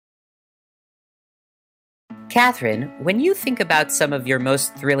Catherine, when you think about some of your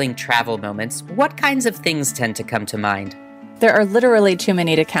most thrilling travel moments, what kinds of things tend to come to mind? There are literally too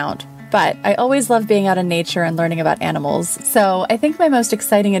many to count, but I always love being out in nature and learning about animals, so I think my most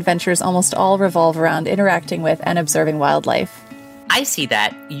exciting adventures almost all revolve around interacting with and observing wildlife. I see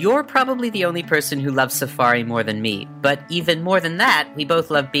that. You're probably the only person who loves safari more than me, but even more than that, we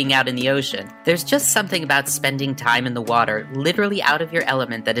both love being out in the ocean. There's just something about spending time in the water, literally out of your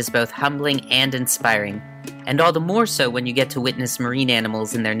element, that is both humbling and inspiring. And all the more so when you get to witness marine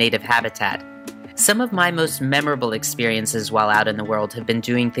animals in their native habitat. Some of my most memorable experiences while out in the world have been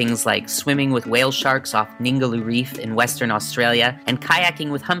doing things like swimming with whale sharks off Ningaloo Reef in Western Australia and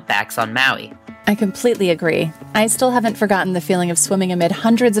kayaking with humpbacks on Maui. I completely agree. I still haven't forgotten the feeling of swimming amid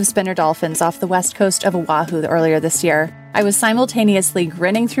hundreds of spinner dolphins off the west coast of Oahu earlier this year. I was simultaneously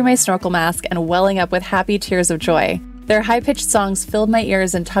grinning through my snorkel mask and welling up with happy tears of joy. Their high-pitched songs filled my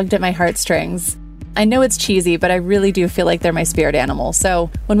ears and tugged at my heartstrings. I know it's cheesy, but I really do feel like they're my spirit animal.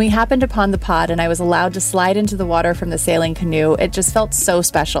 So when we happened upon the pod and I was allowed to slide into the water from the sailing canoe, it just felt so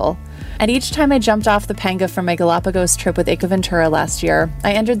special. And each time I jumped off the panga from my Galapagos trip with Ecoventura last year,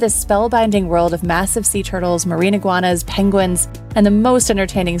 I entered this spellbinding world of massive sea turtles, marine iguanas, penguins, and the most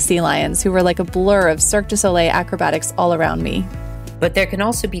entertaining sea lions who were like a blur of Cirque du Soleil acrobatics all around me. But there can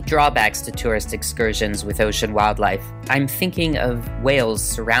also be drawbacks to tourist excursions with ocean wildlife. I'm thinking of whales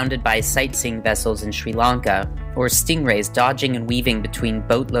surrounded by sightseeing vessels in Sri Lanka, or stingrays dodging and weaving between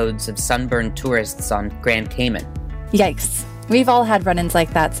boatloads of sunburned tourists on Grand Cayman. Yikes. We've all had run-ins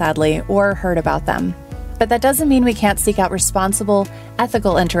like that, sadly, or heard about them. But that doesn't mean we can't seek out responsible,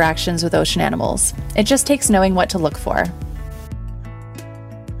 ethical interactions with ocean animals. It just takes knowing what to look for.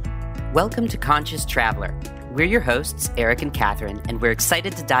 Welcome to Conscious Traveler. We're your hosts, Eric and Catherine, and we're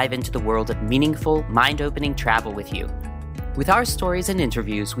excited to dive into the world of meaningful, mind-opening travel with you. With our stories and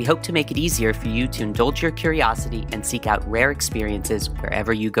interviews, we hope to make it easier for you to indulge your curiosity and seek out rare experiences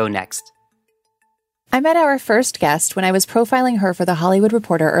wherever you go next. I met our first guest when I was profiling her for The Hollywood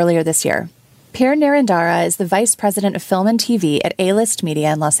Reporter earlier this year. Pierre Narendra is the Vice President of Film and TV at A-List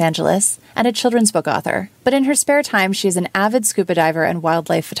Media in Los Angeles and a children's book author. But in her spare time, she is an avid scuba diver and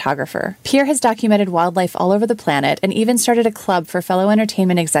wildlife photographer. Pierre has documented wildlife all over the planet and even started a club for fellow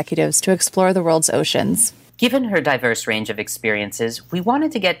entertainment executives to explore the world's oceans. Given her diverse range of experiences, we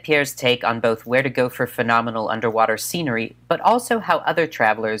wanted to get Pierre's take on both where to go for phenomenal underwater scenery, but also how other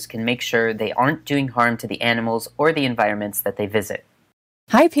travelers can make sure they aren't doing harm to the animals or the environments that they visit.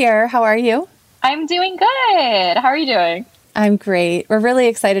 Hi, Pierre. How are you? I'm doing good. How are you doing? I'm great. We're really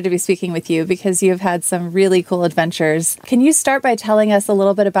excited to be speaking with you because you've had some really cool adventures. Can you start by telling us a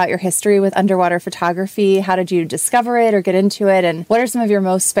little bit about your history with underwater photography? How did you discover it or get into it? And what are some of your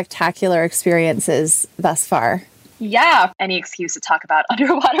most spectacular experiences thus far? Yeah, any excuse to talk about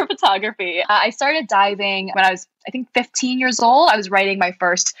underwater photography. I started diving when I was, 15 years old. I was writing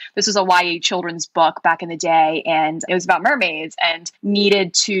this was a YA children's book back in the day, and it was about mermaids and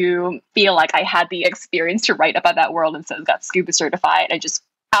needed to feel like I had the experience to write about that world. And so I got scuba certified. I just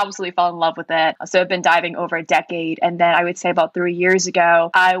absolutely fell in love with it. So I've been diving over a decade. And then I would say about 3 years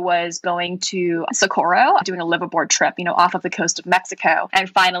ago, I was going to Socorro, doing a liveaboard trip, off of the coast of Mexico, and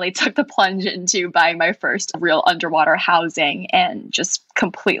finally took the plunge into buying my first real underwater housing and just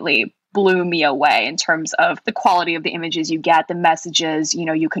completely blew me away in terms of the quality of the images you get, the messages,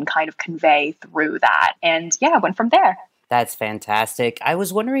 you can kind of convey through that. And yeah, I went from there. That's fantastic. I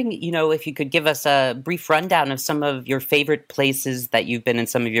was wondering, if you could give us a brief rundown of some of your favorite places that you've been and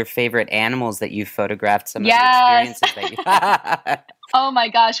some of your favorite animals that you've photographed, some of the experiences that you Oh my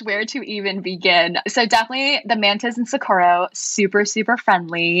gosh, where to even begin? So definitely the mantas in Socorro, super, super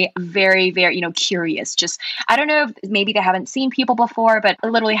friendly, very, very, curious. Just, I don't know if maybe they haven't seen people before, but I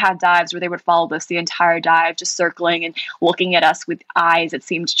literally had dives where they would follow us the entire dive, just circling and looking at us with eyes. It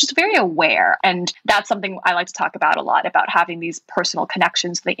seemed just very aware. And that's something I like to talk about a lot, about having these personal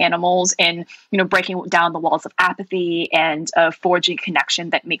connections to the animals and, breaking down the walls of apathy and forging a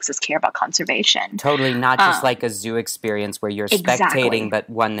connection that makes us care about conservation. Totally, not just like a zoo experience where you're spectating, but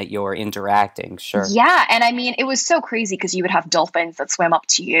one that you're interacting. Sure. Yeah. And I mean, it was so crazy because you would have dolphins that swam up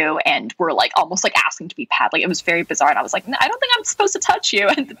to you and were like almost like asking to be pat. Like, it was very bizarre. And I was like, I don't think I'm supposed to touch you.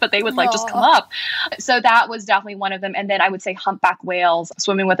 But they would just come up. So that was definitely one of them. And then I would say humpback whales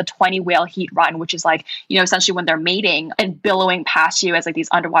swimming with a 20 whale heat run, which is like, essentially when they're mating and billowing past you as like these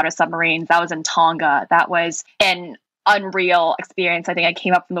underwater submarines. That was in Tonga. That was an unreal experience. I think I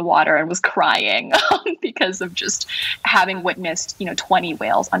came up from the water and was crying because of just having witnessed, 20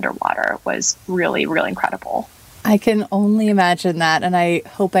 whales underwater was really, really incredible. I can only imagine that. And I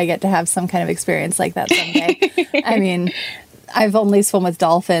hope I get to have some kind of experience like that someday. I mean, I've only swum with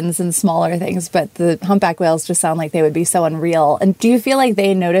dolphins and smaller things, but the humpback whales just sound like they would be so unreal. And do you feel like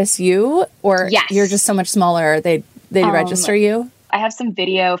they notice you, or Yes. you're just so much smaller they register you? I have some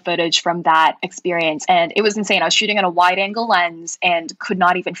video footage from that experience, and it was insane. I was shooting on a wide angle lens and could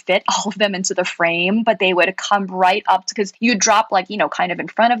not even fit all of them into the frame, but they would come right up because you drop kind of in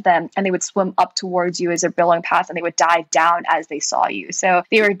front of them, and they would swim up towards you as they're billowing past, and they would dive down as they saw you. So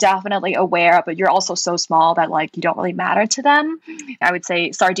they were definitely aware, but you're also so small that you don't really matter to them. I would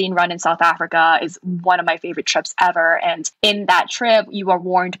say Sardine Run in South Africa is one of my favorite trips ever. And in that trip, you are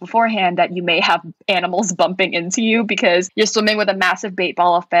warned beforehand that you may have animals bumping into you because you're swimming with a massive bait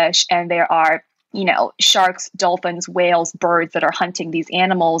ball of fish, and there are sharks, dolphins, whales, birds that are hunting these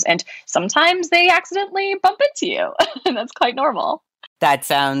animals, and sometimes they accidentally bump into you. And that's quite normal. That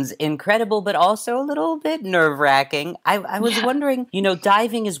sounds incredible, but also a little bit nerve-wracking. I was wondering,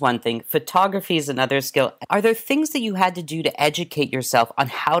 diving is one thing, photography is another skill. Are there things that you had to do to educate yourself on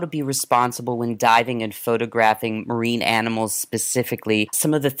how to be responsible when diving and photographing marine animals specifically?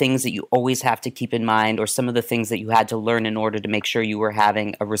 Some of the things that you always have to keep in mind, or some of the things that you had to learn in order to make sure you were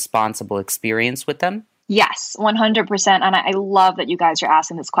having a responsible experience with them? Yes, 100%. And I love that you guys are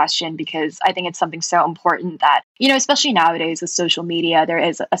asking this question because I think it's something so important that, especially nowadays with social media, there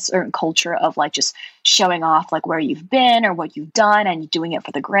is a certain culture of just showing off where you've been or what you've done and doing it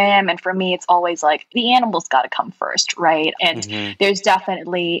for the gram. And for me, it's always the animals got to come first, right? And there's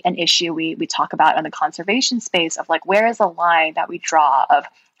definitely an issue we talk about in the conservation space of where is the line that we draw of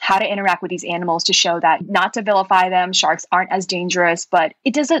how to interact with these animals to show that not to vilify them, sharks aren't as dangerous, but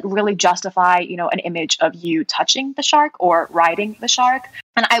it doesn't really justify, an image of you touching the shark or riding the shark.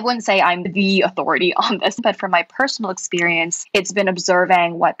 And I wouldn't say I'm the authority on this, but from my personal experience, it's been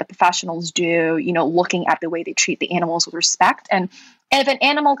observing what the professionals do, looking at the way they treat the animals with respect. And if an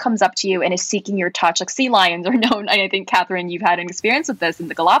animal comes up to you and is seeking your touch, sea lions are known, and I think, Catherine, you've had an experience with this in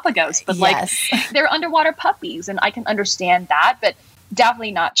the Galapagos, but yes. They're underwater puppies, and I can understand that, but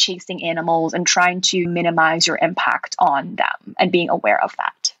definitely not chasing animals and trying to minimize your impact on them and being aware of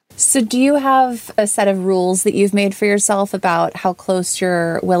that. So do you have a set of rules that you've made for yourself about how close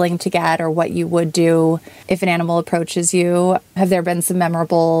you're willing to get or what you would do if an animal approaches you? Have there been some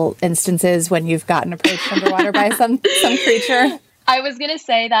memorable instances when you've gotten approached underwater by some creature? I was going to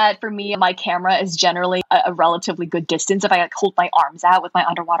say that for me, my camera is generally a relatively good distance if I hold my arms out with my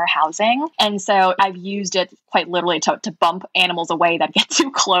underwater housing. And so I've used it quite literally to bump animals away that get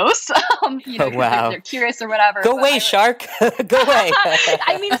too close. Wow. They're curious or whatever. Go away, shark. Go away.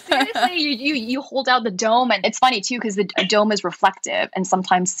 I mean, seriously, you hold out the dome, and it's funny too because the dome is reflective, and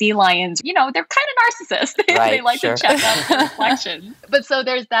sometimes sea lions, they're kind of narcissists. They like to check out the reflection. But so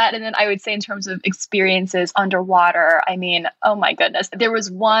there's that, and then I would say in terms of experiences underwater, I mean, oh my goodness, there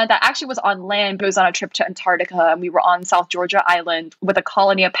was one that actually was on land, but it was on a trip to Antarctica, and we were on South Georgia Island with a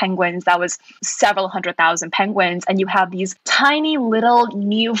colony of penguins that was several 100,000 penguins, and you have these tiny little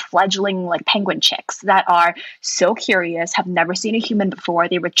new fledgling penguin chicks that are so curious, have never seen a human before.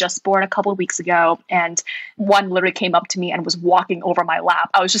 They were just born a couple of weeks ago, and one literally came up to me and was walking over my lap.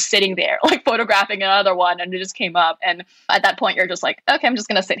 I was just sitting there photographing another one, and it just came up, and at that point you're just okay, I'm just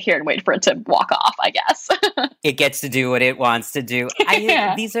gonna sit here and wait for it to walk off, I guess. It gets to do what it wants to do.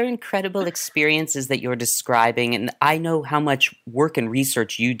 These are incredible experiences that you're describing, and I know how much work and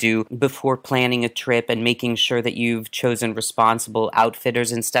research you do before planning a trip and making sure that you've chosen responsible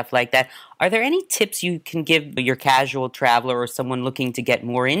outfitters and stuff like that. Are there any tips you can give your casual traveler or someone looking to get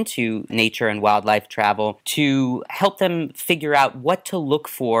more into nature and wildlife travel to help them figure out what to look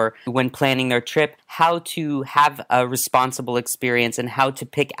for when planning their trip, how to have a responsible experience, and how to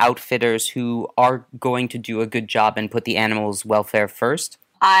pick outfitters who are going to do a good job and put the animals' welfare first?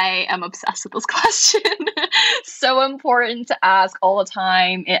 I am obsessed with this question. So important to ask all the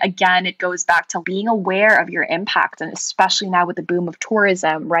time. Again, it goes back to being aware of your impact, and especially now with the boom of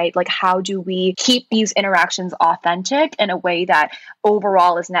tourism, right? How do we keep these interactions authentic in a way that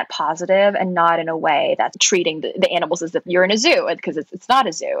overall is net positive and not in a way that's treating the animals as if you're in a zoo, because it's not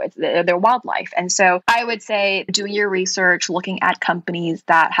a zoo, they're wildlife. And so I would say doing your research, looking at companies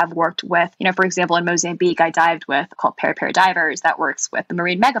that have worked with, for example, in Mozambique, I dived with called Para Divers that works with the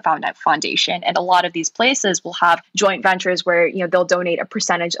Marine Megafauna Foundation. And a lot of these places will have joint ventures where, they'll donate a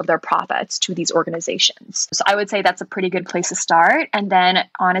percentage of their profits to these organizations. So I would say that's a pretty good place to start. And then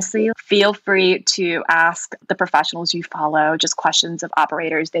honestly, feel free to ask the professionals you follow just questions of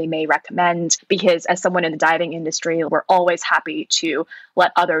operators they may recommend, because as someone in the diving industry, we're always happy to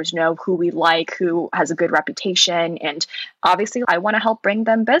let others know who we like, who has a good reputation. And obviously, I want to help bring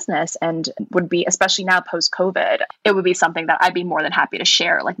them business, and would be, especially now post-COVID, it would be something that I'd be more than happy to share,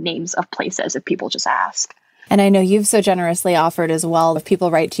 names of places if people just ask. And I know you've so generously offered as well. If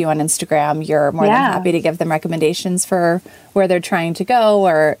people write to you on Instagram, you're more than happy to give them recommendations for where they're trying to go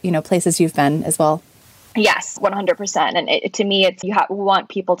or, places you've been as well. Yes, 100%. And to me, it's we want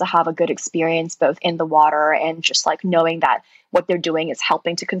people to have a good experience both in the water and just like knowing that what they're doing is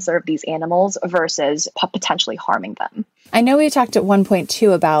helping to conserve these animals versus potentially harming them. I know we talked at one point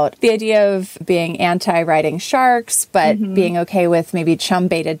too about the idea of being anti-riding sharks, but being okay with maybe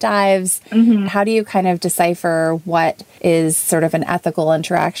chum-baited dives. How do you kind of decipher what is sort of an ethical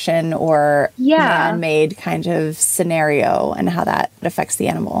interaction or man-made kind of scenario and how that affects the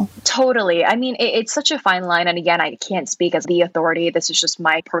animal? Totally. I mean, it's such a fine line. And again, I can't speak as the authority. This is just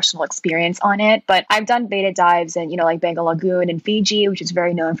my personal experience on it. But I've done baited dives in, like Bengal Lagoon in Fiji, which is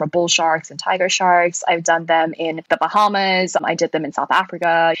very known for bull sharks and tiger sharks. I've done them in the Bahamas. I did them in South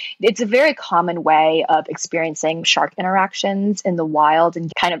Africa. It's a very common way of experiencing shark interactions in the wild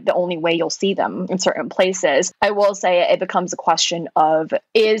and kind of the only way you'll see them in certain places. I will say it becomes a question of,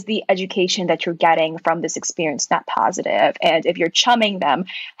 is the education that you're getting from this experience net positive? And if you're chumming them,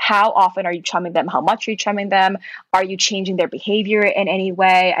 how often are you chumming them? How much are you chumming them? Are you changing their behavior in any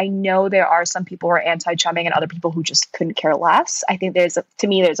way? I know there are some people who are anti-chumming and other people who just couldn't care less. I think there's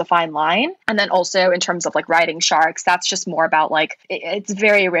a fine line. And then also in terms of like riding sharks, that's just more about like, it's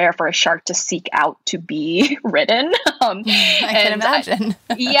very rare for a shark to seek out to be ridden. I can imagine.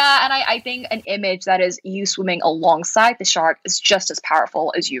 I think an image that is you swimming alongside the shark is just as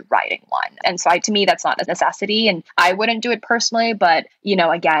powerful as you riding one. And so to me, that's not a necessity. And I wouldn't do it personally, but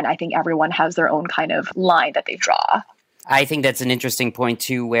again, I think everyone has their own kind of line that they draw. I think that's an interesting point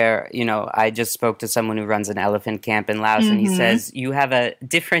too, where, I just spoke to someone who runs an elephant camp in Laos and he says you have a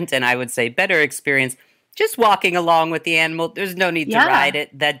different and I would say better experience just walking along with the animal. There's no need to ride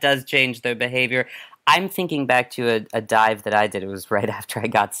it. That does change their behavior. I'm thinking back to a dive that I did. It was right after I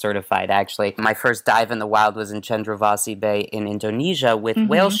got certified, actually. My first dive in the wild was in Cendrawasih Bay in Indonesia with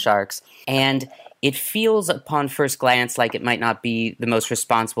whale sharks. And it feels upon first glance like it might not be the most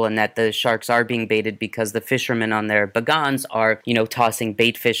responsible in that the sharks are being baited because the fishermen on their bagans are, tossing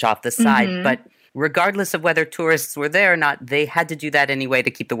bait fish off the side. But regardless of whether tourists were there or not, they had to do that anyway to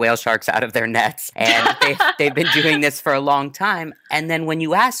keep the whale sharks out of their nets. And they've been doing this for a long time. And then when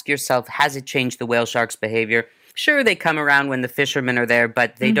you ask yourself, has it changed the whale sharks' behavior? Sure, they come around when the fishermen are there,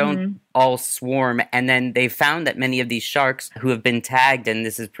 but they don't all swarm. And then they found that many of these sharks who have been tagged, and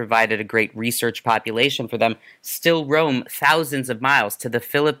this has provided a great research population for them, still roam thousands of miles to the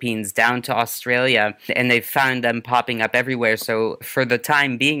Philippines, down to Australia, and they've found them popping up everywhere. So for the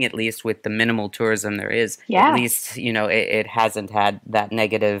time being, at least with the minimal tourism there is, at least, it hasn't had that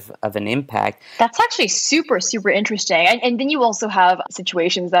negative of an impact. That's actually super, super interesting. And then you also have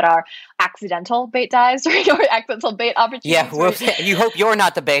situations that are accidental bait dives or accidental bait opportunities. Yeah, you hope you're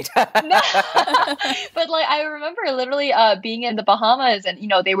not the bait. No. But like I remember literally being in the Bahamas and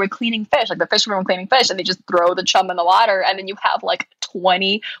they were cleaning fish, like the fishermen were cleaning fish and they just throw the chum in the water and then you have like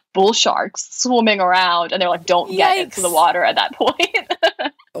 20 bull sharks swimming around and they're like, don't get into the water at that point.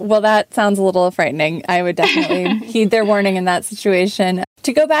 Well, that sounds a little frightening. I would definitely heed their warning in that situation.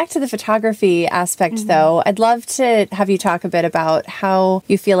 To go back to the photography aspect, though, I'd love to have you talk a bit about how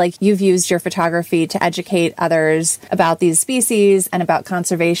you feel like you've used your photography to educate others about these species and about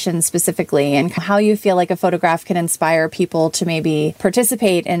conservation specifically, and how you feel like a photograph can inspire people to maybe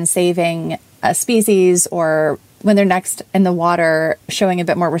participate in saving a species or when they're next in the water, showing a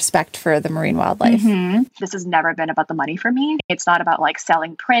bit more respect for the marine wildlife. This has never been about the money for me. It's not about like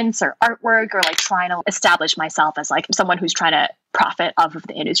selling prints or artwork or like trying to establish myself as like someone who's trying to profit off of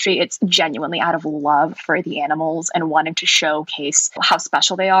the industry. It's genuinely out of love for the animals and wanting to showcase how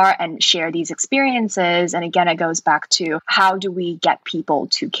special they are and share these experiences. And again, it goes back to how do we get people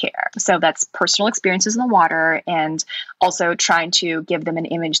to care? So that's personal experiences in the water and also trying to give them an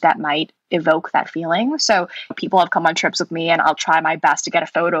image that might evoke that feeling. So people have come on trips with me and I'll try my best to get a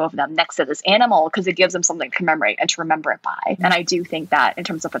photo of them next to this animal because it gives them something to commemorate and to remember it by. And I do think that in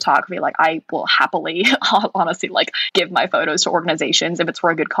terms of photography, like I will happily, honestly, like give my photos to organizations if it's for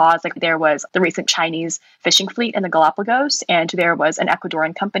a good cause. Like there was the recent Chinese fishing fleet in the Galapagos and there was an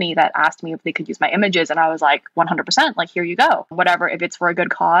Ecuadorian company that asked me if they could use my images. And I was like, 100%, like, here you go. Whatever, if it's for a good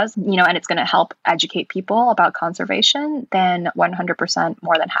cause, and it's going to help educate people about conservation, then 100%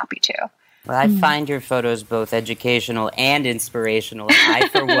 more than happy to. Well, I find your photos both educational and inspirational. I,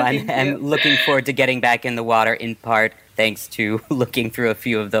 for one, am looking forward to getting back in the water, in part thanks to looking through a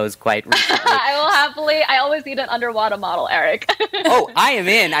few of those quite recently. I will happily. I always need an underwater model, Eric. Oh, I am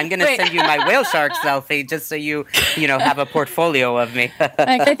in. I'm going to send you my whale shark selfie just so you have a portfolio of me.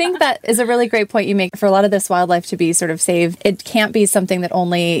 I think that is a really great point you make. For a lot of this wildlife to be sort of saved, it can't be something that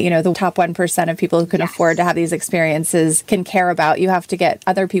only, the top 1% of people who can afford to have these experiences can care about. You have to get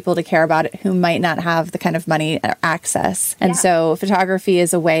other people to care about it who might not have the kind of money or access. And so photography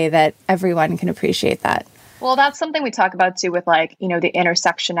is a way that everyone can appreciate that. Well, that's something we talk about too with the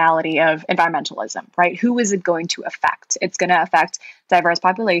intersectionality of environmentalism, right? Who is it going to affect? It's going to affect diverse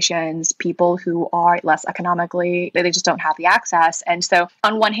populations, people who are less economically, they just don't have the access. And so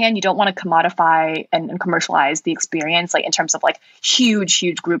on one hand, you don't want to commodify and commercialize the experience, in terms of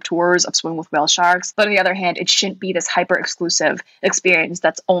huge group tours of swimming with whale sharks. But on the other hand, it shouldn't be this hyper exclusive experience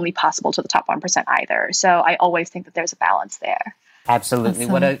that's only possible to the top 1% either. So I always think that there's a balance there. Absolutely.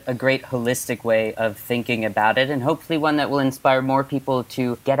 Awesome. What a great holistic way of thinking about it, and hopefully one that will inspire more people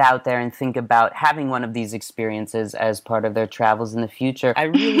to get out there and think about having one of these experiences as part of their travels in the future. I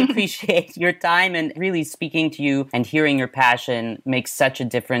really appreciate your time, and really speaking to you and hearing your passion makes such a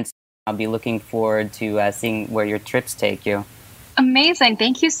difference. I'll be looking forward to seeing where your trips take you. Amazing.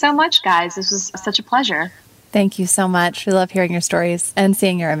 Thank you so much, guys. This was such a pleasure. Thank you so much. We love hearing your stories and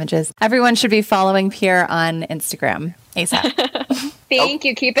seeing your images. Everyone should be following Pierre on Instagram ASAP. Thank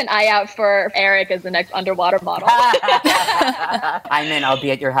you. Keep an eye out for Eric as the next underwater model. I'm in. I'll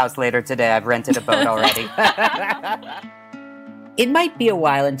be at your house later today. I've rented a boat already. It might be a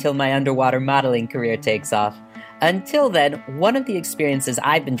while until my underwater modeling career takes off. Until then, one of the experiences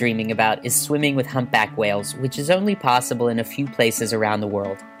I've been dreaming about is swimming with humpback whales, which is only possible in a few places around the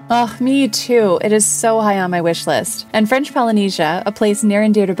world. Oh, me too. It is so high on my wish list. And French Polynesia, a place near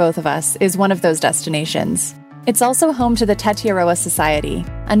and dear to both of us, is one of those destinations. It's also home to the Tetiaroa Society,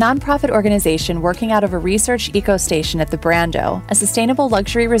 a nonprofit organization working out of a research eco-station at the Brando, a sustainable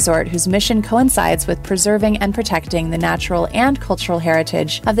luxury resort whose mission coincides with preserving and protecting the natural and cultural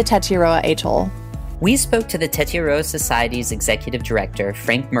heritage of the Tetiaroa Atoll. We spoke to the Tetiaroa Society's executive director,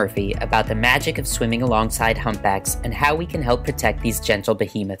 Frank Murphy, about the magic of swimming alongside humpbacks and how we can help protect these gentle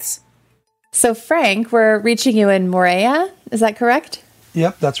behemoths. So, Frank, we're reaching you in Moorea, is that correct?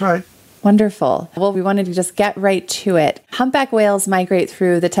 Yep, that's right. Wonderful. Well, we wanted to just get right to it. Humpback whales migrate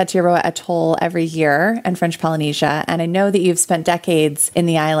through the Tetiaroa Atoll every year in French Polynesia, and I know that you've spent decades in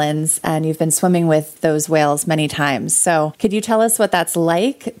the islands and you've been swimming with those whales many times. So could you tell us what that's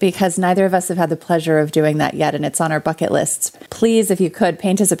like? Because neither of us have had the pleasure of doing that yet, and it's on our bucket lists. Please, if you could,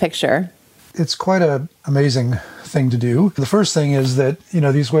 paint us a picture. It's quite an amazing thing to do. The first thing is that,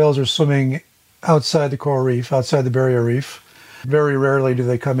 these whales are swimming outside the coral reef, outside the barrier reef. Very rarely do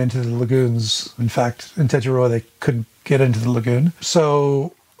they come into the lagoons. In fact, in Tetiaroa, they couldn't get into the lagoon.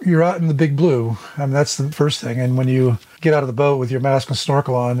 So you're out in the big blue. That's the first thing. And when you get out of the boat with your mask and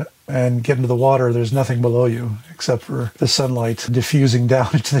snorkel on and get into the water, there's nothing below you except for the sunlight diffusing down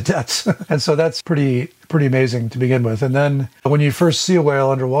into the depths. And so that's pretty amazing to begin with. And then when you first see a whale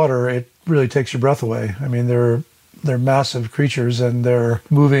underwater, it really takes your breath away. They're massive creatures and they're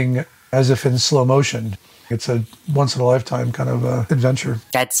moving as if in slow motion. It's a once-in-a-lifetime kind of adventure.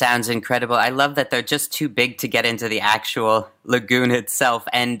 That sounds incredible. I love that they're just too big to get into the actual lagoon itself.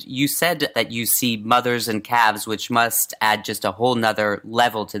 And you said that you see mothers and calves, which must add just a whole nother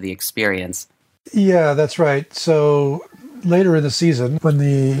level to the experience. Yeah, that's right. So later in the season, when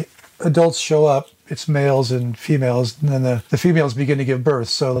the adults show up, it's males and females, and then the females begin to give birth.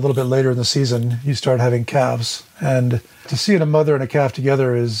 So a little bit later in the season, you start having calves. And to see a mother and a calf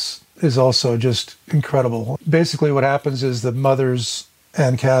together is also just incredible. Basically what happens is the mothers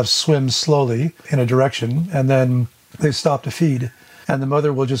and calves swim slowly in a direction, and then they stop to feed. And the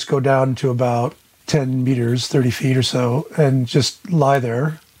mother will just go down to about 10 meters, 30 feet or so, and just lie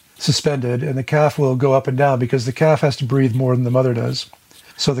there, suspended, and the calf will go up and down because the calf has to breathe more than the mother does.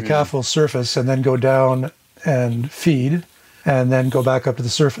 So the calf will surface and then go down and feed, and then go back up to the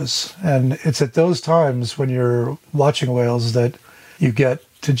surface. And it's at those times when you're watching whales that you get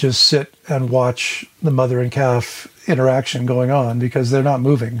to just sit and watch the mother and calf interaction going on because they're not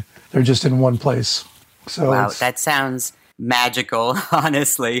moving. They're just in one place. So wow, that sounds magical,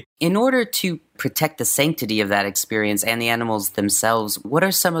 honestly. In order to protect the sanctity of that experience and the animals themselves, what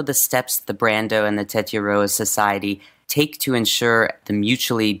are some of the steps the Brando and the Tetiaroa Society take to ensure the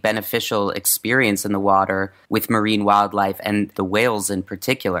mutually beneficial experience in the water with marine wildlife and the whales in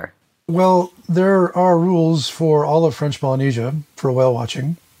particular? Well, there are rules for all of French Polynesia for whale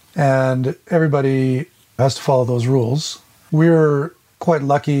watching, and everybody has to follow those rules. We're quite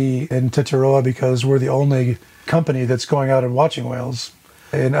lucky in Tetiaroa because we're the only company that's going out and watching whales.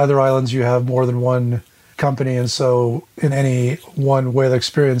 In other islands, you have more than one company. And so in any one whale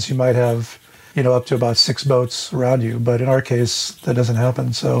experience, you might have, up to about 6 boats around you. But in our case, that doesn't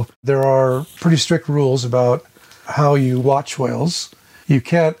happen. So there are pretty strict rules about how you watch whales. You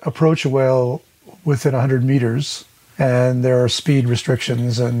can't approach a whale within 100 meters, and there are speed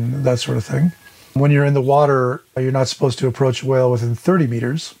restrictions and that sort of thing. When you're in the water, you're not supposed to approach a whale within 30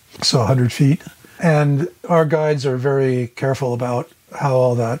 meters, so 100 feet. And our guides are very careful about how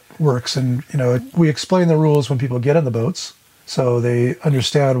all that works. And, we explain the rules when people get in the boats, so they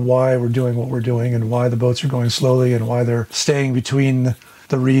understand why we're doing what we're doing and why the boats are going slowly and why they're staying between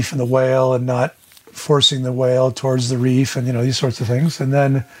the reef and the whale and not forcing the whale towards the reef and, these sorts of things. And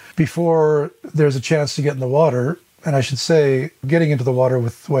then before there's a chance to get in the water, and I should say getting into the water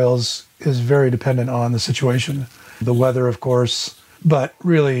with whales is very dependent on the situation, the weather, of course, but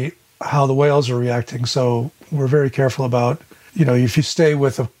really how the whales are reacting. So we're very careful about, if you stay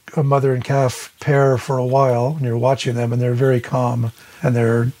with a mother and calf pair for a while and you're watching them and they're very calm and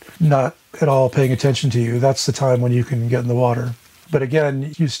they're not at all paying attention to you, that's the time when you can get in the water. But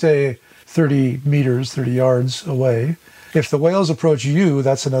again, you stay 30 meters, 30 yards away. If the whales approach you,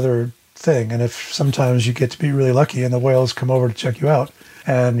 that's another thing. And if sometimes you get to be really lucky and the whales come over to check you out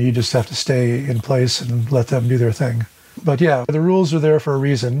and you just have to stay in place and let them do their thing. But yeah, the rules are there for a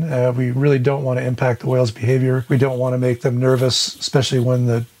reason. We really don't want to impact the whale's behavior. We don't want to make them nervous, especially when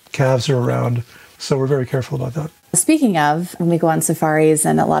the calves are around. So we're very careful about that. Speaking of, when we go on safaris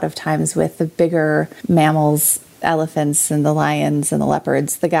and a lot of times with the bigger mammals, elephants and the lions and the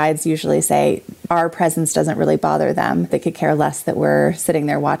leopards, the guides usually say our presence doesn't really bother them. They could care less that we're sitting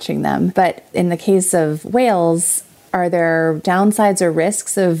there watching them. But in the case of whales, are there downsides or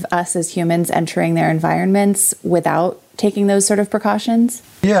risks of us as humans entering their environments without taking those sort of precautions?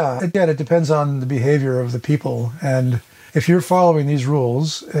 Yeah, again, it depends on the behavior of the people. And if you're following these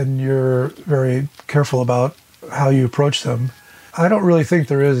rules and you're very careful about how you approach them, I don't really think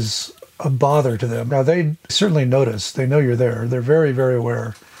there is a bother to them. Now, they certainly notice. They know you're there. They're very, very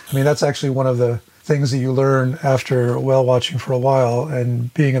aware. I mean, that's actually one of the things that you learn after whale watching for a while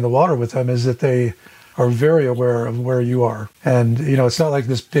and being in the water with them is that they are very aware of where you are. And, it's not like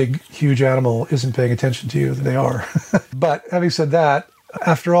this big, huge animal isn't paying attention to you. They are. But having said that,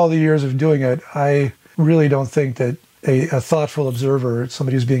 after all the years of doing it, I really don't think that a thoughtful observer,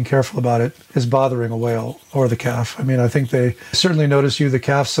 somebody who's being careful about it, is bothering a whale or the calf. I mean, I think they certainly notice you. The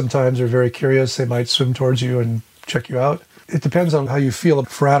calves sometimes are very curious. They might swim towards you and check you out. It depends on how you feel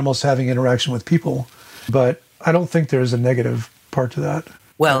for animals having interaction with people. But I don't think there's a negative part to that.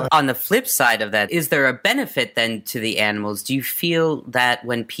 Well, on the flip side of that, is there a benefit then to the animals? Do you feel that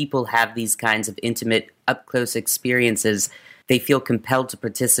when people have these kinds of intimate, up-close experiences, they feel compelled to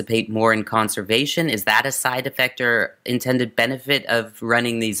participate more in conservation? Is that a side effect or intended benefit of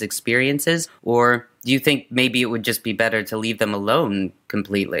running these experiences? Or do you think maybe it would just be better to leave them alone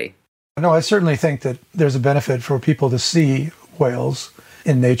completely? No, I certainly think that there's a benefit for people to see whales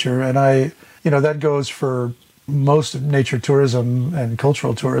in nature. And that goes for most of nature tourism and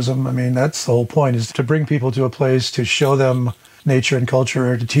cultural tourism. I mean, that's the whole point, is to bring people to a place, to show them nature and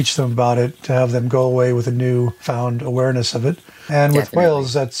culture, to teach them about it, to have them go away with a newfound awareness of it. And with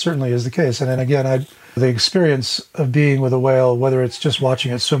whales, that certainly is the case. And then again, the experience of being with a whale, whether it's just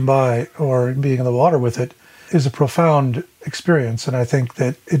watching it swim by or being in the water with it, is a profound experience. And I think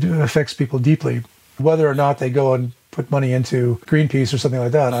that it affects people deeply. Whether or not they go and put money into Greenpeace or something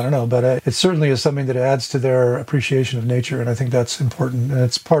like that, I don't know. But it certainly is something that adds to their appreciation of nature. And I think that's important. And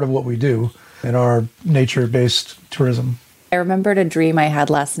it's part of what we do in our nature-based tourism. I remembered a dream I had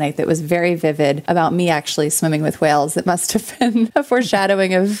last night that was very vivid about me actually swimming with whales. It must have been a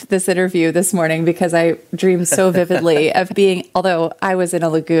foreshadowing of this interview this morning because I dreamed so vividly of being, although I was in a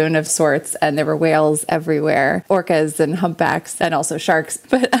lagoon of sorts and there were whales everywhere, orcas and humpbacks and also sharks.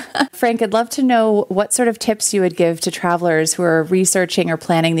 But Frank, I'd love to know what sort of tips you would give to travelers who are researching or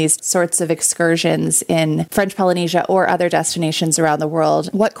planning these sorts of excursions in French Polynesia or other destinations around the world.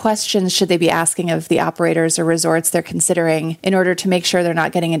 What questions should they be asking of the operators or resorts they're considering in order to make sure they're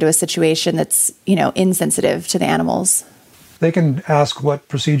not getting into a situation that's, insensitive to the animals? They can ask what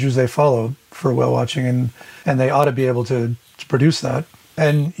procedures they follow for whale watching, and they ought to be able to produce that.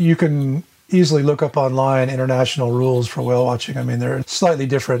 And you can easily look up online international rules for whale watching. I mean, they're slightly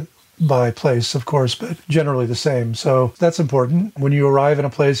different by place, of course, but generally the same. So that's important. When you arrive in a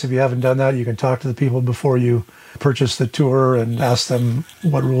place, if you haven't done that, you can talk to the people before you purchase the tour and ask them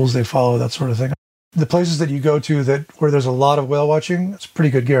what rules they follow, that sort of thing. The places that you go to where there's a lot of whale watching, it's a pretty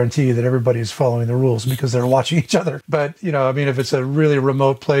good guarantee that everybody's following the rules because they're watching each other. But, if it's a really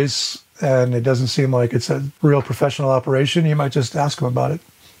remote place and it doesn't seem like it's a real professional operation, you might just ask them about it.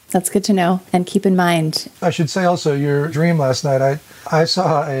 That's good to know and keep in mind. I should say also your dream last night. I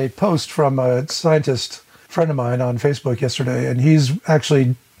saw a post from a scientist friend of mine on Facebook yesterday, and he's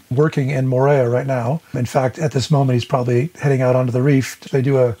actually working in Moorea right now. In fact, at this moment, he's probably heading out onto the reef. They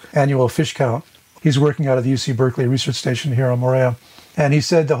do an annual fish count. He's working out of the UC Berkeley Research Station here on Moorea. And he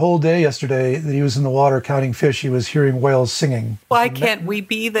said the whole day yesterday that he was in the water counting fish, he was hearing whales singing. Why can't we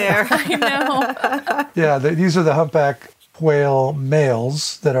be there? I know. Yeah, these are the humpback whale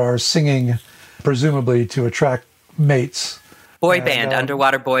males that are singing, presumably to attract mates. Boy band,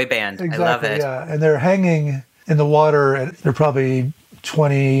 underwater boy band. Exactly, I love it. Yeah, and they're hanging in the water, and they're probably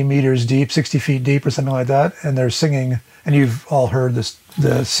 20 meters deep, 60 feet deep or something like that, and they're singing. And you've all heard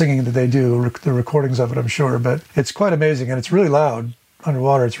the singing that they do, the recordings of it, I'm sure, but it's quite amazing, and it's really loud.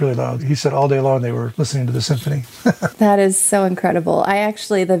 Underwater, it's really loud. He said all day long they were listening to the symphony. That is so incredible.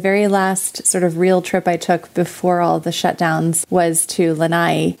 The very last sort of real trip I took before all the shutdowns was to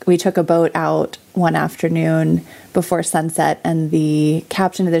Lanai. We took a boat out one afternoon before sunset, and the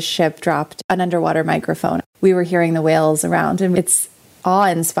captain of the ship dropped an underwater microphone. We were hearing the whales around, and it's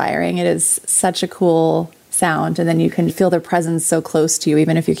awe-inspiring. It is such a cool sound, and then you can feel their presence so close to you,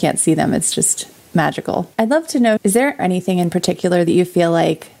 even if you can't see them. It's just magical. I'd love to know, is there anything in particular that you feel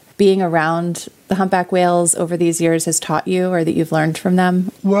like being around the humpback whales over these years has taught you, or that you've learned from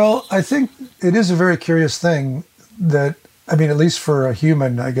them? Well, I think it is a very curious thing that, at least for a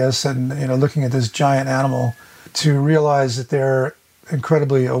human, I guess, and, looking at this giant animal, to realize that they're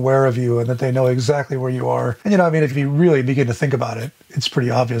incredibly aware of you and that they know exactly where you are. And, if you really begin to think about it, it's pretty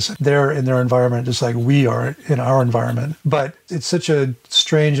obvious. They're in their environment just like we are in our environment. But it's such a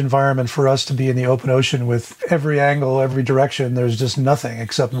strange environment for us to be in the open ocean with every angle, every direction. There's just nothing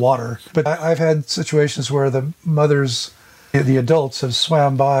except water. But I've had situations where the mothers, the adults, have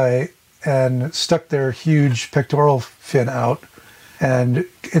swam by and stuck their huge pectoral fin out, and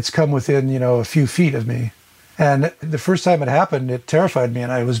it's come within, a few feet of me. And the first time it happened, it terrified me,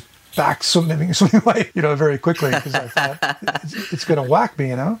 and I was back swimming away, very quickly, because I thought it's going to whack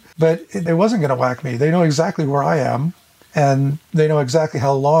me, But it wasn't going to whack me. They know exactly where I am, and they know exactly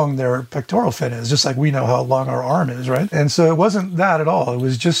how long their pectoral fin is, just like we know how long our arm is, right? And so it wasn't that at all. It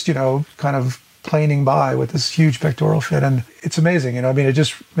was just, kind of planing by with this huge pectoral fin, and it's amazing, it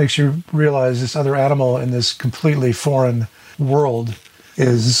just makes you realize this other animal in this completely foreign world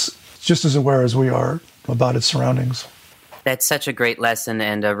is just as aware as we are about its surroundings. That's such a great lesson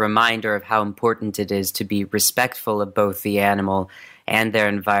and a reminder of how important it is to be respectful of both the animal and their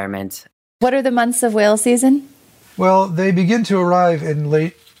environment. What are the months of whale season? Well, they begin to arrive in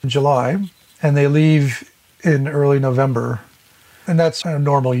late July, and they leave in early November, and that's a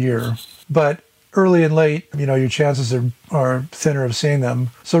normal year. But early and late, your chances are thinner of seeing them.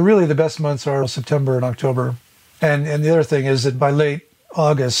 So really the best months are September and October. And the other thing is that by late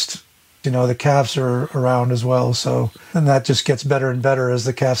August, the calves are around as well. And that just gets better and better as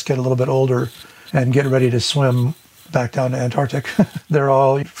the calves get a little bit older and get ready to swim back down to Antarctic. They're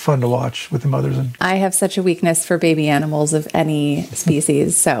all fun to watch with the mothers. I have such a weakness for baby animals of any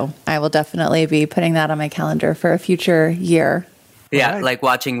species, so I will definitely be putting that on my calendar for a future year. Yeah, right. Like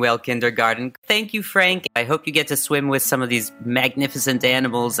watching Whale Kindergarten. Thank you, Frank. I hope you get to swim with some of these magnificent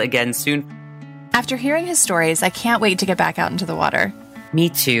animals again soon. After hearing his stories, I can't wait to get back out into the water. Me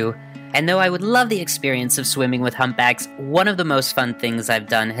too. And though I would love the experience of swimming with humpbacks, one of the most fun things I've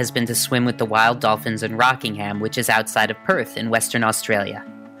done has been to swim with the wild dolphins in Rockingham, which is outside of Perth in Western Australia.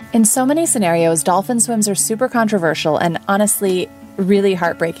 In so many scenarios, dolphin swims are super controversial and honestly really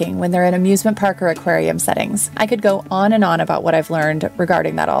heartbreaking when they're in amusement park or aquarium settings. I could go on and on about what I've learned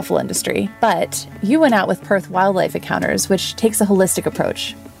regarding that awful industry. But you went out with Perth Wildlife Encounters, which takes a holistic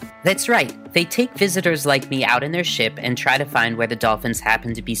approach. That's right. They take visitors like me out in their ship and try to find where the dolphins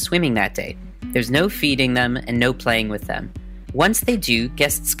happen to be swimming that day. There's no feeding them and no playing with them. Once they do,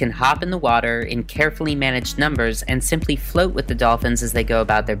 guests can hop in the water in carefully managed numbers and simply float with the dolphins as they go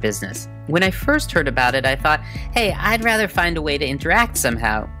about their business. When I first heard about it, I thought, hey, I'd rather find a way to interact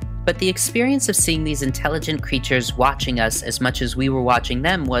somehow. But the experience of seeing these intelligent creatures watching us as much as we were watching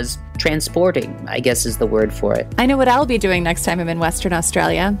them was transporting, I guess is the word for it. I know what I'll be doing next time I'm in Western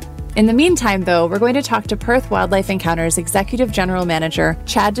Australia. In the meantime, though, we're going to talk to Perth Wildlife Encounters Executive General Manager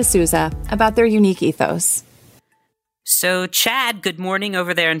Chad D'Souza about their unique ethos. So, Chad, good morning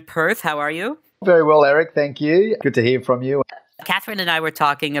over there in Perth. How are you? Very well, Eric. Thank you. Good to hear from you. Catherine and I were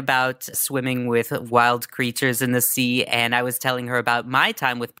talking about swimming with wild creatures in the sea, and I was telling her about my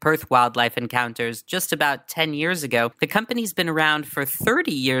time with Perth Wildlife Encounters just about 10 years ago. The company's been around for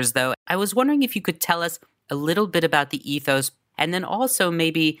 30 years, though. I was wondering if you could tell us a little bit about the ethos And then also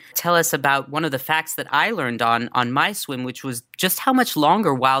maybe tell us about one of the facts that I learned on my swim, which was just how much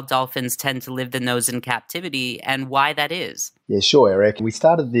longer wild dolphins tend to live than those in captivity and why that is. Yeah, sure, Eric. We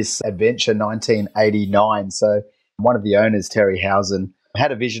started this adventure in 1989. So one of the owners, Terry Housen,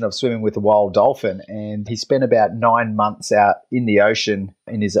 had a vision of swimming with a wild dolphin, and he spent about 9 months out in the ocean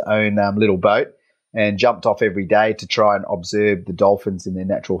in his own little boat and jumped off every day to try and observe the dolphins in their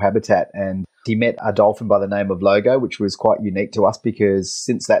natural habitat. And he met a dolphin by the name of Logo, which was quite unique to us because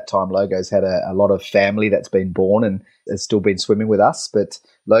since that time, Logo's had a lot of family that's been born and has still been swimming with us. But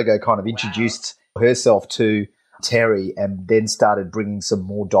Logo kind of introduced herself to Terry and then started bringing some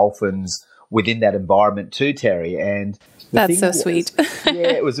more dolphins within that environment to Terry. And that's so sweet.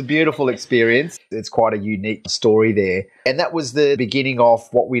 Yeah, it was a beautiful experience. It's quite a unique story there. And that was the beginning of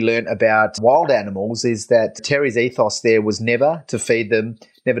what we learned about wild animals, is that Terry's ethos there was never to feed them,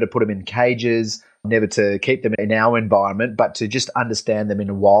 never to put them in cages, never to keep them in our environment, but to just understand them in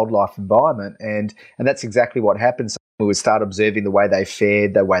a wildlife environment. And that's exactly what happened. So we would start observing the way they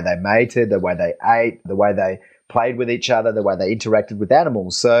fared, the way they mated, the way they ate, the way they played with each other, the way they interacted with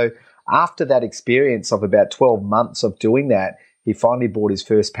animals. So after that experience of about 12 months of doing that, he finally brought his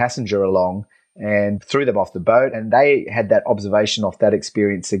first passenger along and threw them off the boat, and they had that observation of that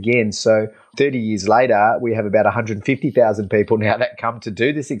experience again. So 30 years later, we have about 150,000 people now that come to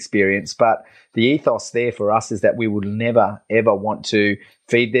do this experience. But the ethos there for us is that we would never, ever want to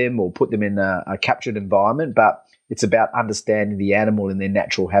feed them or put them in a captured environment, but it's about understanding the animal in their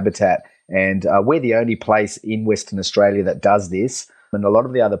natural habitat. And we're the only place in Western Australia that does this. And a lot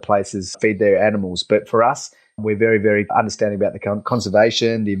of the other places feed their animals. But for us, we're very, very understanding about the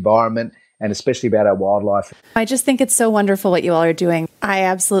conservation, the environment, and especially about our wildlife. I just think it's so wonderful what you all are doing. I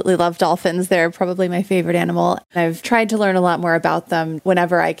absolutely love dolphins. They're probably my favorite animal. I've tried to learn a lot more about them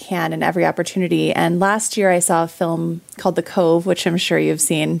whenever I can and every opportunity. And last year I saw a film called The Cove, which I'm sure you've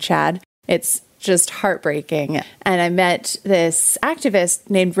seen, Chad. It's just heartbreaking. And I met this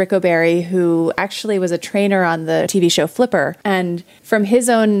activist named Rick O'Barry, who actually was a trainer on the TV show Flipper. And from his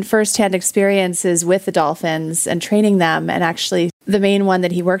own firsthand experiences with the dolphins and training them, and actually the main one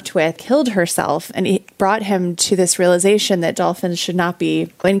that he worked with killed herself, and it brought him to this realization that dolphins should not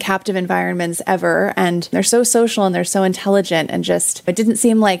be in captive environments ever. And they're so social and they're so intelligent, and just, it didn't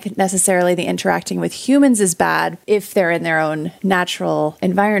seem like necessarily the interacting with humans is bad if they're in their own natural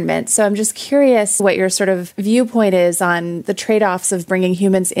environment. So I'm just curious what your sort of viewpoint is on the trade-offs of bringing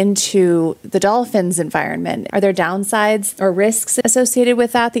humans into the dolphins' environment. Are there downsides or risks associated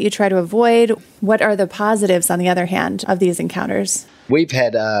with that you try to avoid? What are the positives, on the other hand, of these encounters? We've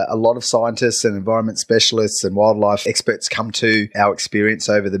had a lot of scientists and environment specialists and wildlife experts come to our experience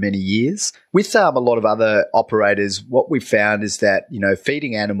over the many years. With a lot of other operators, what we've found is that,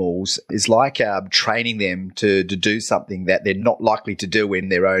 feeding animals is like training them to do something that they're not likely to do in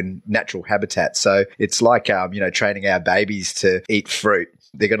their own natural habitat. So it's like, training our babies to eat fruit.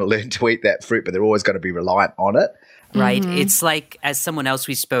 They're going to learn to eat that fruit, but they're always going to be reliant on it. Right. Mm-hmm. It's like, as someone else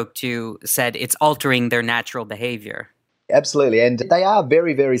we spoke to said, it's altering their natural behavior. Absolutely. And they are a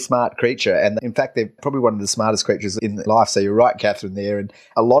very, very smart creature. And in fact, they're probably one of the smartest creatures in life. So you're right, Catherine, there. And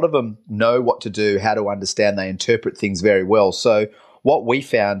a lot of them know what to do, how to understand. They interpret things very well. So what we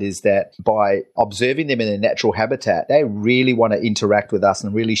found is that by observing them in their natural habitat, they really want to interact with us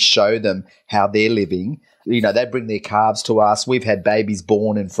and really show them how they're living. They bring their calves to us. We've had babies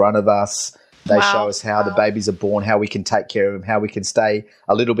born in front of us. They show us how the babies are born, how we can take care of them, how we can stay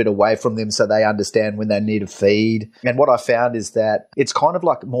a little bit away from them so they understand when they need a feed. And what I found is that it's kind of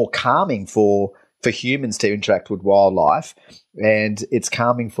like more calming for humans to interact with wildlife, and it's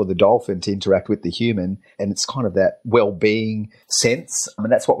calming for the dolphin to interact with the human. And it's kind of that well-being sense.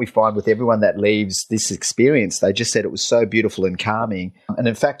 And that's what we find with everyone that leaves this experience. They just said it was so beautiful and calming. And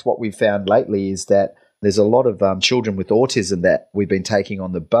in fact, what we've found lately is that there's a lot of children with autism that we've been taking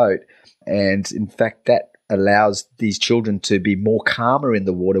on the boat. And in fact, that allows these children to be more calmer in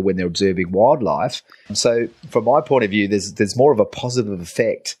the water when they're observing wildlife. So from my point of view, there's more of a positive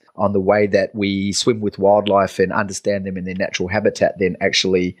effect on the way that we swim with wildlife and understand them in their natural habitat than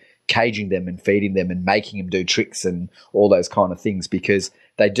actually caging them and feeding them and making them do tricks and all those kind of things, because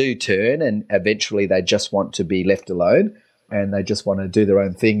they do turn and eventually they just want to be left alone and they just want to do their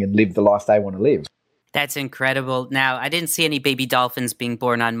own thing and live the life they want to live. That's incredible. Now, I didn't see any baby dolphins being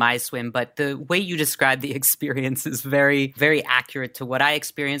born on my swim, but the way you described the experience is very, very accurate to what I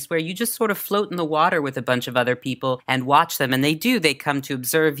experienced, where you just sort of float in the water with a bunch of other people and watch them. And they come to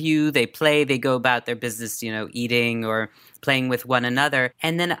observe you, they play, they go about their business, eating or playing with one another.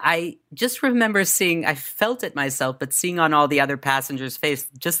 And then I just remember I felt it myself, but seeing on all the other passengers' face,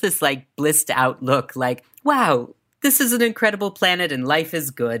 just this like blissed out look, like, wow, This is an incredible planet and life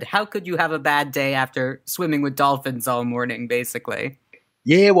is good. How could you have a bad day after swimming with dolphins all morning, basically?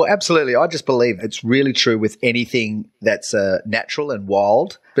 Yeah, well, absolutely. I just believe it's really true with anything that's natural and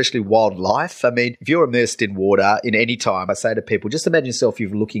wild, especially wildlife. I mean, if you're immersed in water in any time, I say to people, just imagine yourself, you're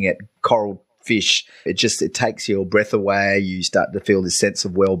looking at coral fish. It takes your breath away. You start to feel this sense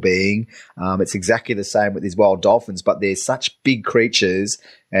of well-being. It's exactly the same with these wild dolphins, but they're such big creatures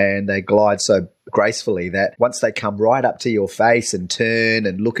and they glide so gracefully that once they come right up to your face and turn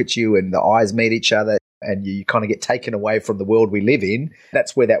and look at you and the eyes meet each other, and you kind of get taken away from the world we live in,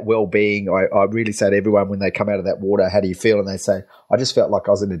 that's where that well-being, I really say to everyone when they come out of that water, how do you feel? And they say, I just felt like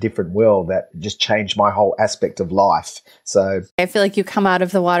I was in a different world that just changed my whole aspect of life. So I feel like you come out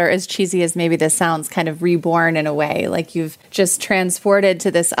of the water, as cheesy as maybe this sounds, kind of reborn in a way, like you've just transported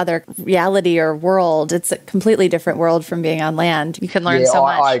to this other reality or world. It's a completely different world from being on land. You can learn so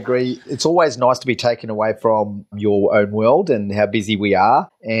much. I agree. It's always nice to be taken away from your own world and how busy we are.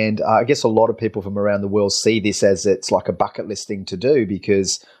 And I guess a lot of people from around the world see this as it's like a bucket list thing to do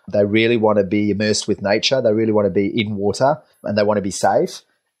because they really want to be immersed with nature. They really want to be in water and they want to be safe.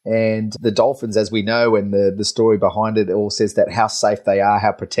 And the dolphins, as we know, and the story behind it all says that how safe they are,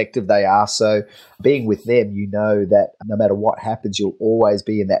 how protective they are. So being with them, you know that no matter what happens, you'll always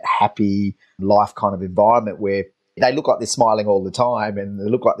be in that happy life kind of environment where they look like they're smiling all the time and they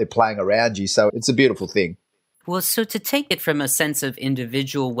look like they're playing around you. So it's a beautiful thing. Well, so to take it from a sense of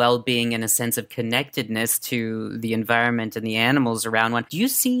individual well-being and a sense of connectedness to the environment and the animals around one, do you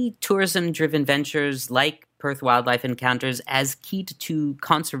see tourism-driven ventures like Perth Wildlife Encounters as key to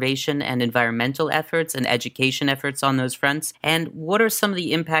conservation and environmental efforts and education efforts on those fronts? And what are some of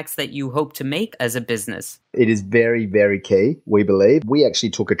the impacts that you hope to make as a business? It is very, very key, we believe. We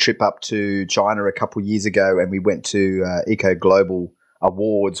actually took a trip up to China a couple of years ago and we went to Eco Global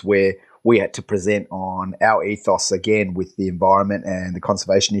Awards where we had to present on our ethos again with the environment and the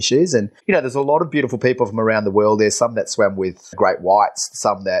conservation issues. And, you know, there's a lot of beautiful people from around the world. There's some that swam with great whites,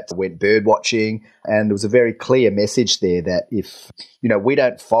 some that went bird watching. And there was a very clear message there that if, you know, we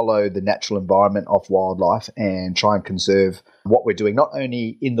don't follow the natural environment of wildlife and try and conserve what we're doing, not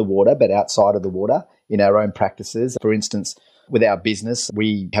only in the water, but outside of the water in our own practices. For instance, with our business,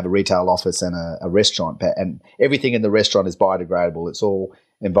 we have a retail office and a restaurant, and everything in the restaurant is biodegradable. It's all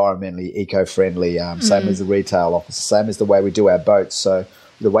environmentally eco-friendly, same as the retail office, same as the way we do our boats. So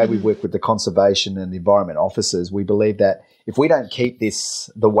the way we work with the conservation and the environment officers, we believe that if we don't keep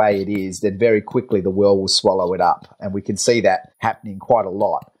this the way it is, then very quickly the world will swallow it up. And we can see that happening quite a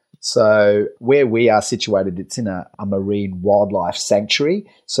lot. So where we are situated, it's in a marine wildlife sanctuary.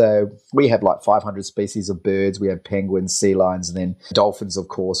 So we have like 500 species of birds. We have penguins, sea lions, and then dolphins, of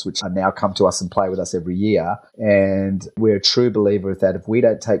course, which are now come to us and play with us every year. And we're a true believer that if we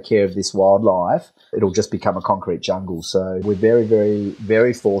don't take care of this wildlife, it'll just become a concrete jungle. So we're very, very,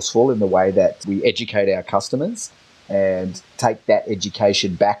 very forceful in the way that we educate our customers and take that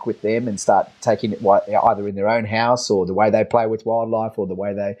education back with them and start taking it either in their own house or the way they play with wildlife or the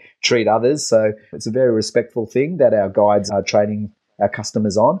way they treat others. So it's a very respectful thing that our guides are training our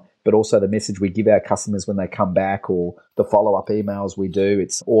customers on, but also the message we give our customers when they come back or the follow-up emails we do.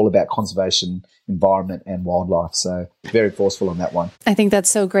 It's all about conservation, environment and wildlife. So very forceful on that one. I think that's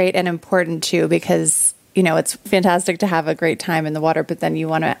so great and important too, because you know, it's fantastic to have a great time in the water, but then you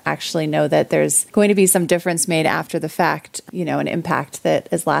want to actually know that there's going to be some difference made after the fact, you know, an impact that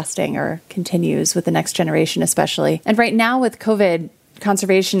is lasting or continues with the next generation, especially. And right now with COVID,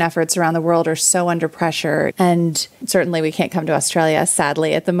 conservation efforts around the world are so under pressure. And certainly we can't come to Australia,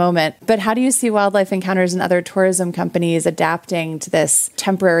 sadly, at the moment. But how do you see Wildlife Encounters and other tourism companies adapting to this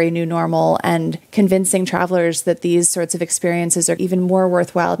temporary new normal and convincing travelers that these sorts of experiences are even more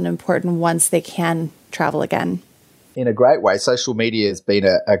worthwhile and important once they can travel again? In a great way, social media has been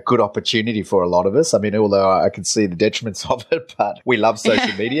a good opportunity for a lot of us. I mean, although I can see the detriments of it, but we love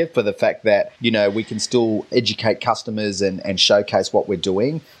social media for the fact that, you know, we can still educate customers and showcase what we're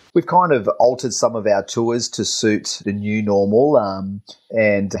doing. We've kind of altered some of our tours to suit the new normal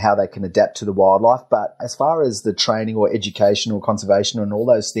and how they can adapt to the wildlife. But as far as the training or education or conservation and all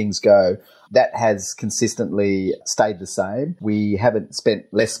those things go, that has consistently stayed the same. We haven't spent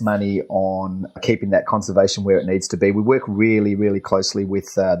less money on keeping that conservation where it needs to be. We work really, really closely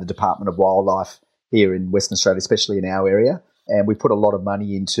with the Department of Wildlife here in Western Australia, especially in our area. And we put a lot of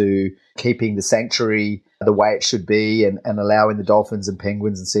money into keeping the sanctuary the way it should be and allowing the dolphins and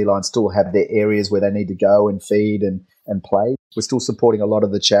penguins and sea lions still have their areas where they need to go and feed and play. We're still supporting a lot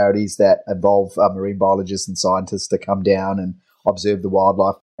of the charities that involve marine biologists and scientists to come down and observe the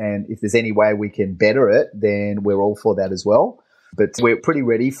wildlife. And if there's any way we can better it, then we're all for that as well. But we're pretty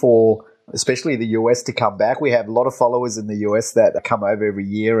ready for especially the US, to come back. We have a lot of followers in the US that come over every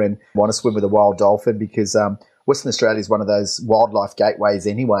year and want to swim with a wild dolphin because Western Australia is one of those wildlife gateways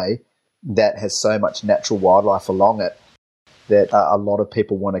anyway that has so much natural wildlife along it that a lot of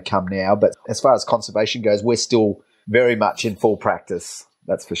people want to come now. But as far as conservation goes, we're still very much in full practice.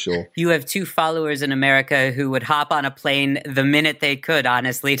 That's for sure. You have 2 followers in America who would hop on a plane the minute they could,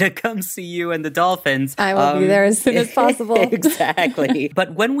 honestly, to come see you and the dolphins. I will be there as soon as possible. Exactly.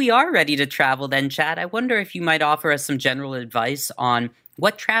 But when we are ready to travel then, Chad, I wonder if you might offer us some general advice on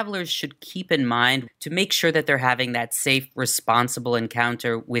what travelers should keep in mind to make sure that they're having that safe, responsible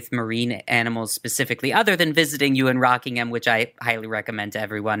encounter with marine animals specifically, other than visiting you in Rockingham, which I highly recommend to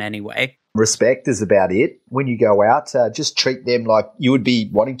everyone anyway. Respect is about it. When you go out, just treat them like you would be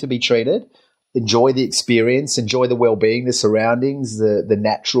wanting to be treated. Enjoy the experience, enjoy the well-being, the surroundings, the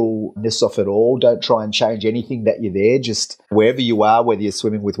naturalness of it all. Don't try and change anything that you're there. Just wherever you are, whether you're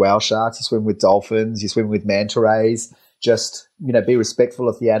swimming with whale sharks, you're swimming with dolphins, you're swimming with manta rays, just, be respectful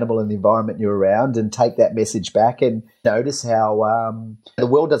of the animal and the environment you're around and take that message back and notice how the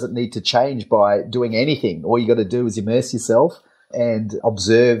world doesn't need to change by doing anything. All you got to do is immerse yourself and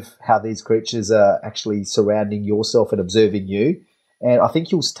observe how these creatures are actually surrounding yourself and observing you. And I think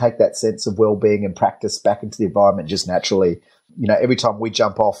you'll take that sense of well-being and practice back into the environment just naturally. Every time we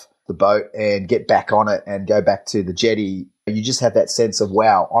jump off the boat and get back on it and go back to the jetty, you just have that sense of,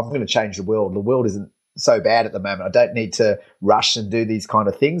 wow, I'm going to change the world. The world isn't so bad at the moment. I don't need to rush and do these kind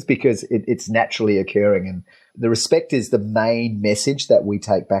of things because it's naturally occurring. And the respect is the main message that we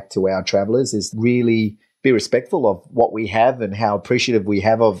take back to our travelers, is really be respectful of what we have and how appreciative we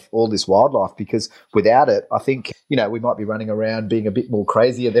have of all this wildlife, because without it, I think, we might be running around being a bit more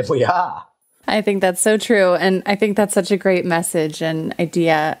crazier than we are. I think that's so true. And I think that's such a great message and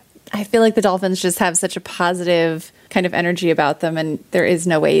idea. I feel like the dolphins just have such a positive kind of energy about them, and there is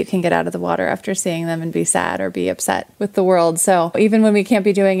no way you can get out of the water after seeing them and be sad or be upset with the world. So even when we can't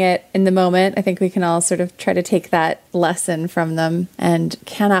be doing it in the moment, I think we can all sort of try to take that lesson from them, and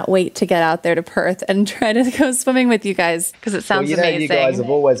cannot wait to get out there to Perth and try to go swimming with you guys, because it sounds amazing. You guys have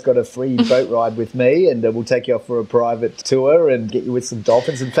always got a free boat ride with me, and we'll take you off for a private tour and get you with some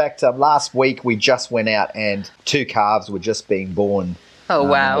dolphins. In fact, last week we just went out and 2 calves were just being born. Oh,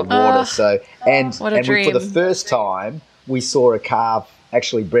 wow. In the water. What a dream. For the first time, we saw a calf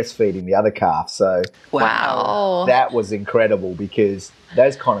actually breastfeeding the other calf. So wow, that was incredible, because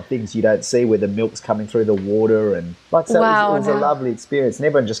those kind of things you don't see, where the milk's coming through the water. And it was a lovely experience. And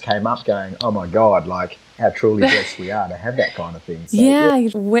everyone just came up going, oh, my God, how truly blessed we are to have that kind of thing. So,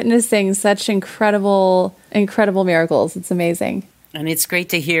 you're witnessing such incredible miracles. It's amazing. And it's great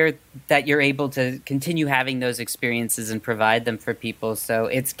to hear that you're able to continue having those experiences and provide them for people. So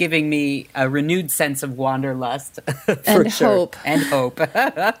it's giving me a renewed sense of wanderlust. And hope. And hope.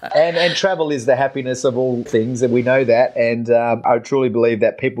 and travel is the happiness of all things, and we know that. And I truly believe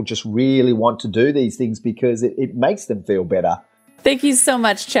that people just really want to do these things because it makes them feel better. Thank you so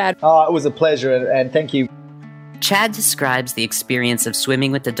much, Chad. Oh, it was a pleasure, and thank you. Chad describes the experience of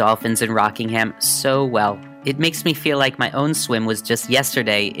swimming with the dolphins in Rockingham so well. It makes me feel like my own swim was just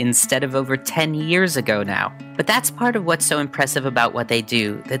yesterday instead of over 10 years ago now. But that's part of what's so impressive about what they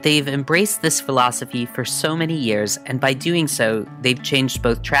do, that they've embraced this philosophy for so many years, and by doing so, they've changed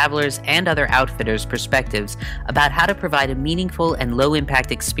both travelers and other outfitters' perspectives about how to provide a meaningful and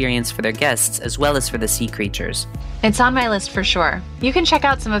low-impact experience for their guests as well as for the sea creatures. It's on my list for sure. You can check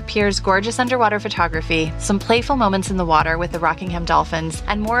out some of Pierre's gorgeous underwater photography, some playful moments in the water with the Rockingham Dolphins,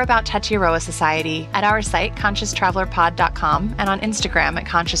 and more about Tetiaroa Society at our site, ConsciousTravelerPod.com, and on Instagram at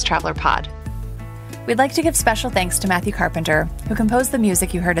ConsciousTravelerPod. We'd like to give special thanks to Matthew Carpenter, who composed the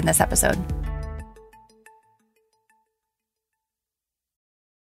music you heard in this episode.